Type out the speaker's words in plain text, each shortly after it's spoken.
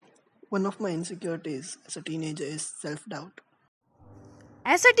One of my insecurities as a teenager is self doubt.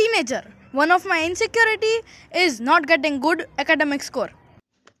 As a teenager, one of my insecurity is not getting good academic score.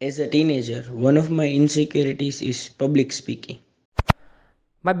 As a teenager, one of my insecurities is public speaking.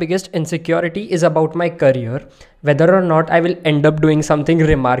 My biggest insecurity is about my career, whether or not I will end up doing something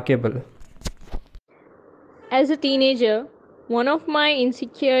remarkable. As a teenager, one of my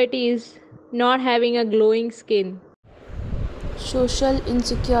insecurities is not having a glowing skin. Social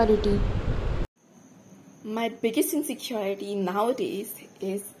insecurity. My biggest insecurity nowadays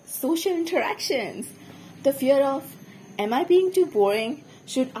is social interactions. The fear of, am I being too boring?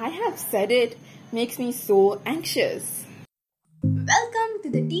 Should I have said it? Makes me so anxious. Welcome to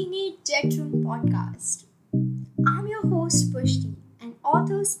the Teenage Jet Room podcast. I'm your host Pushti, an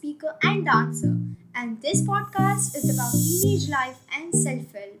author, speaker, and dancer, and this podcast is about teenage life and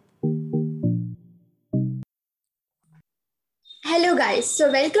self-help. Hello guys,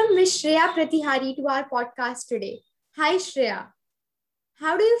 so welcome Miss Shreya Pratihari to our podcast today. Hi Shreya,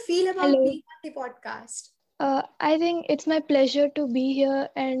 how do you feel about Hello. being on the podcast? I think it's my pleasure to be here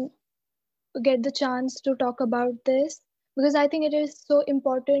and get the chance to talk about this because I think it is so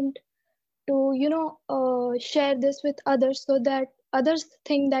important to, share this with others so that others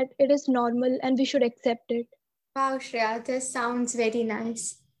think that it is normal and we should accept it. Wow Shreya, this sounds very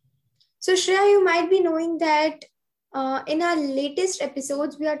nice. So Shreya, you might be knowing that in our latest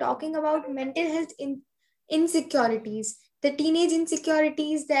episodes, we are talking about mental health insecurities, the teenage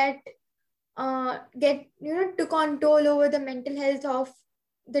insecurities that get took on toll over the mental health of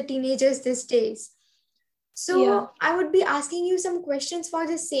the teenagers these days. So Yeah. I would be asking you some questions for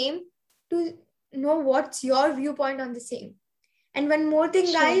the same to know what's your viewpoint on the same. And one more thing,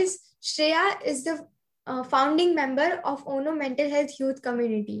 Sure. guys, Shreya is the founding member of Ono Mental Health Youth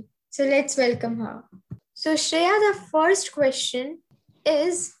Community. So let's welcome her. So Shreya, the first question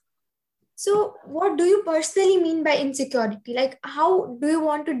is, so what do you personally mean by insecurity? Like, how do you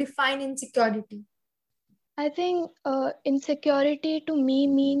want to define insecurity? I think insecurity to me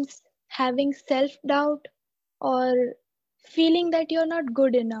means having self doubt or feeling that you're not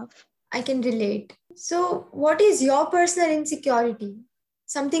good enough. I can relate. So what is your personal insecurity?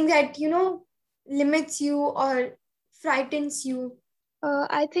 Something that, limits you or frightens you?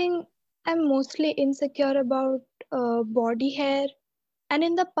 I think I'm mostly insecure about body hair. And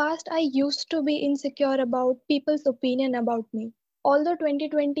in the past, I used to be insecure about people's opinion about me. Although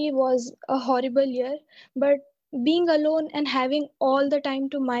 2020 was a horrible year, but being alone and having all the time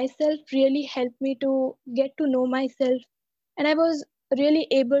to myself really helped me to get to know myself. And I was really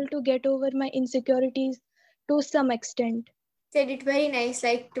able to get over my insecurities to some extent. Said it very nice.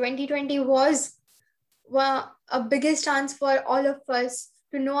 Like 2020 was a biggest chance for all of us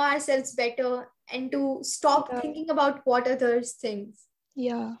to know ourselves better and to stop Yeah. thinking about what others think.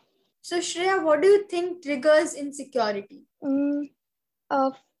 Yeah. So Shreya, what do you think triggers insecurity? Mm,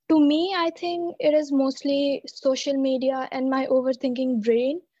 uh, to me, I think it is mostly social media and my overthinking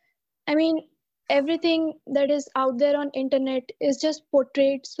brain. I mean, everything that is out there on internet is just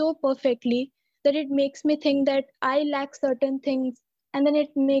portrayed so perfectly that it makes me think that I lack certain things and then it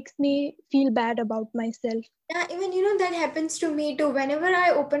makes me feel bad about myself. Yeah, even that happens to me too. Whenever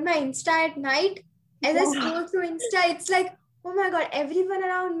I open my Insta at night, as I scroll through Insta, it's like, oh my god, everyone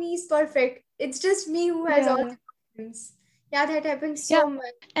around me is perfect. It's just me who has all Yeah. the problems. Yeah, that happens Yeah. so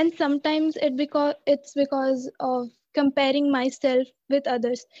much. And sometimes it's because of comparing myself with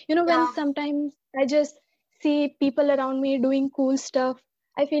others. When Yeah. sometimes I just see people around me doing cool stuff,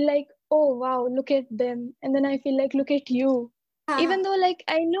 I feel like, oh wow, look at them. And then I feel like, look at you. Even though like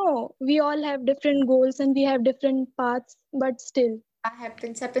I know we all have different goals and we have different paths, but still. That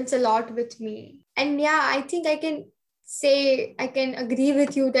happens a lot with me. And yeah, I think I can agree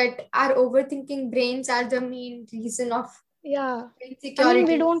with you that our overthinking brains are the main reason of Yeah. I mean,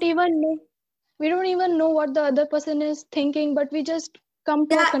 insecurity. we don't even know what the other person is thinking, but we just come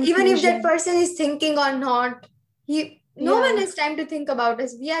to a Yeah, even if that conclusion. person is thinking or not, no one Yeah. has time to think about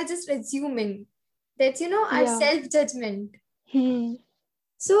us. We are just assuming. That's our Yeah. self-judgment. Hmm.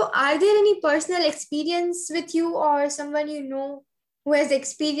 So are there any personal experience with you or someone you know who has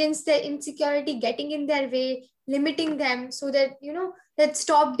experienced their insecurity getting in their way, limiting them so that that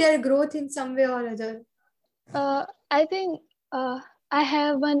stop their growth in some way or other? I think I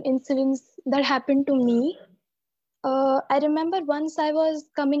have one incident that happened to me. I remember once I was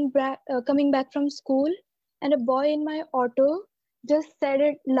coming back from school, and a boy in my auto just said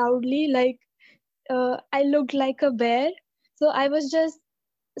it loudly, like I looked like a bear. So I was just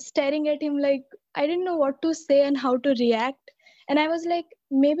staring at him, like I didn't know what to say and how to react. And I was like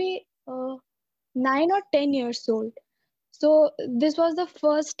maybe 9 or 10 years old. So this was the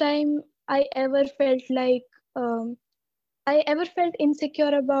first time I ever felt like I ever felt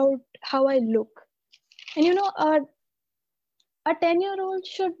insecure about how I look. And a 10-year-old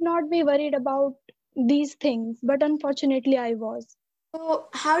should not be worried about these things, but unfortunately I was. So,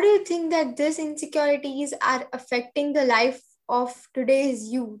 how do you think that these insecurities are affecting the life of today's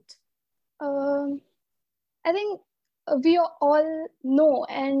youth? Um, I think we all know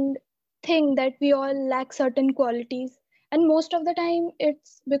and think that we all lack certain qualities, and most of the time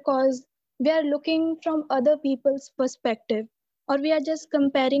it's because we are looking from other people's perspective, or we are just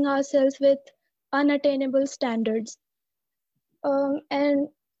comparing ourselves with unattainable standards. And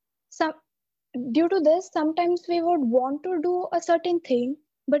some due to this, sometimes we would want to do a certain thing,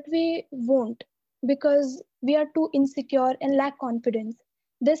 but we won't because we are too insecure and lack confidence.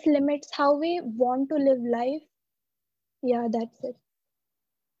 This limits how we want to live life. Yeah, that's it.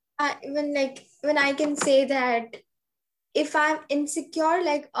 When I can say that if I'm insecure,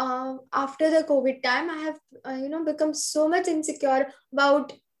 after the COVID time, I have become so much insecure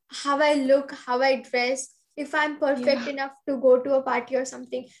about how I look, how I dress, if I'm perfect enough to go to a party or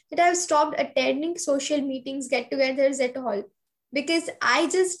something, that I've stopped attending social meetings, get-togethers at all, because I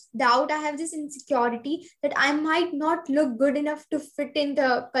just doubt, I have this insecurity that I might not look good enough to fit in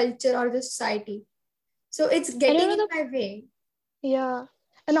the culture or the society. So it's getting in my way. Yeah.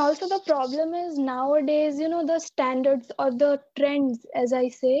 And also the problem is nowadays, the standards or the trends, as I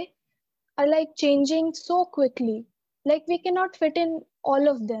say, are like changing so quickly. Like we cannot fit in all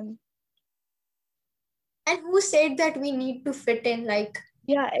of them. And who said that we need to fit in?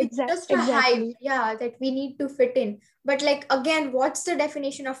 It's just a hype, that we need to fit in. But again, what's the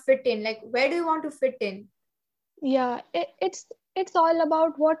definition of fit in? Where do you want to fit in? Yeah, it's all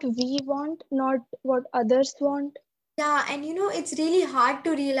about what we want, not what others want. Yeah, and it's really hard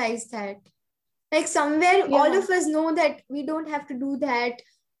to realize that. Somewhere, all of us know that we don't have to do that.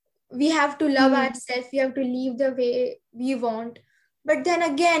 We have to love ourselves. We have to live the way we want. But then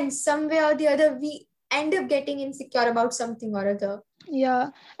again, somewhere or the other, we end up getting insecure about something or other. Yeah,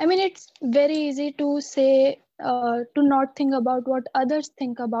 I mean, it's very easy to say, to not think about what others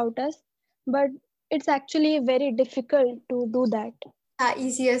think about us, but it's actually very difficult to do that.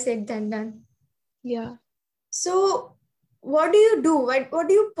 Easier said than done. Yeah. So, what do you do? What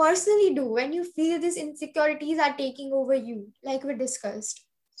do you personally do when you feel these insecurities are taking over you, like we discussed?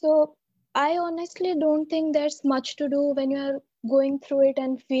 So, I honestly don't think there's much to do when you're going through it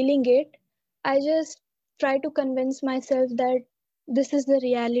and feeling it. I just try to convince myself that this is the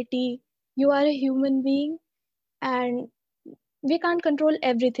reality. You are a human being and we can't control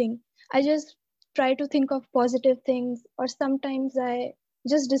everything. I just try to think of positive things, or sometimes I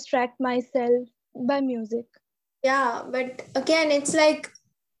just distract myself by music. Yeah, but again, it's like,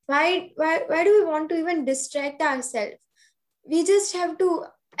 why do we want to even distract ourselves? We just have to,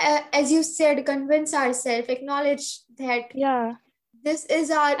 as you said, convince ourselves, acknowledge that this is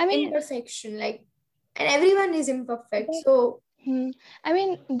our imperfection, and everyone is imperfect. So I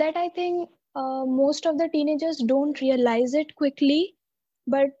mean, that I think most of the teenagers don't realize it quickly,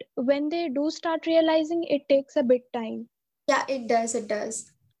 but when they do start realizing, it takes a bit time. Yeah, it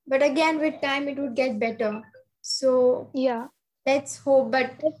does. But again, with time, it would get better. So yeah, let's hope.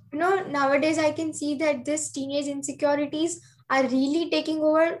 But nowadays I can see that these teenage insecurities are really taking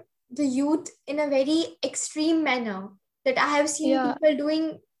over the youth in a very extreme manner. That I have seen people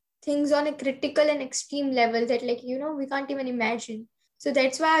doing things on a critical and extreme level that we can't even imagine. So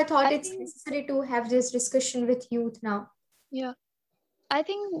that's why I thought it's necessary to have this discussion with youth now. Yeah, I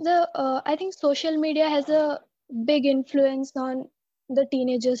think social media has a big influence on the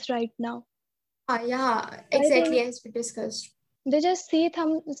teenagers right now. Yeah, exactly, as we discussed. They just see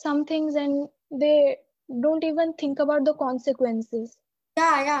some things and they don't even think about the consequences.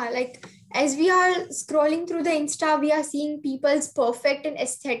 Yeah, as we are scrolling through the Insta, we are seeing people's perfect and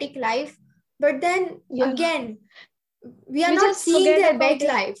aesthetic life, but then again, we are not seeing their back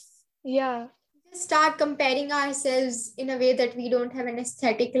life. Yeah, we just start comparing ourselves in a way that we don't have an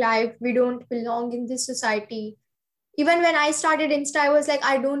aesthetic life, we don't belong in this society. Even when I started Insta, I was like,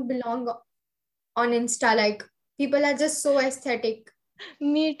 I don't belong on Insta. People are just so aesthetic.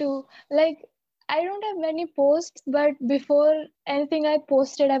 Me too. I don't have many posts, but before anything I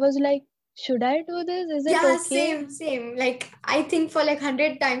posted, I was like, should I do this? Is it okay? Same. I think for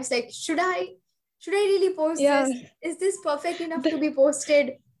 100 times, should I really post this? Is this perfect enough to be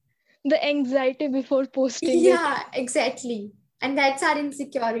posted? The anxiety before posting it. Yeah, exactly. And that's our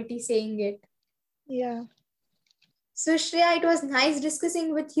insecurity saying it. Yeah. So Shreya, it was nice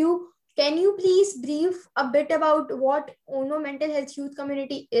discussing with you. Can you please brief a bit about what Ono Mental Health Youth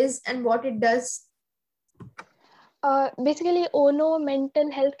Community is and what it does? basically Ono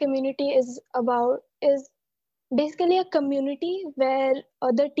mental health community is basically a community where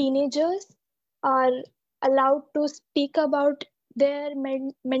other teenagers are allowed to speak about their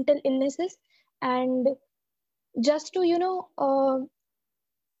mental illnesses, and just to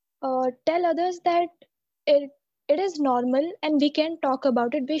tell others that it is normal and we can talk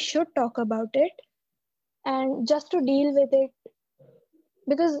about it, we should talk about it, and just to deal with it,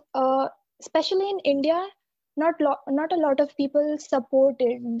 because especially in India, not a lot of people support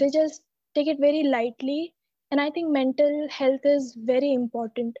it. They just take it very lightly, and I think mental health is very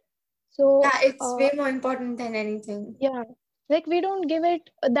important. So Yeah, it's way more important than anything. yeah, like we don't give it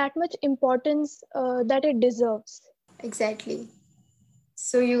that much importance that it deserves. Exactly.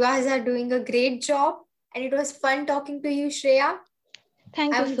 So you guys are doing a great job, and it was fun talking to you, Shreya.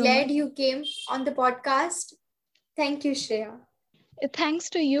 Thank you I'm so glad much. you came on the podcast. Thank you, Shreya. Thanks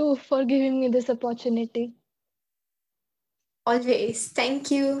to you for giving me this opportunity. Always.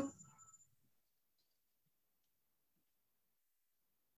 Thank you.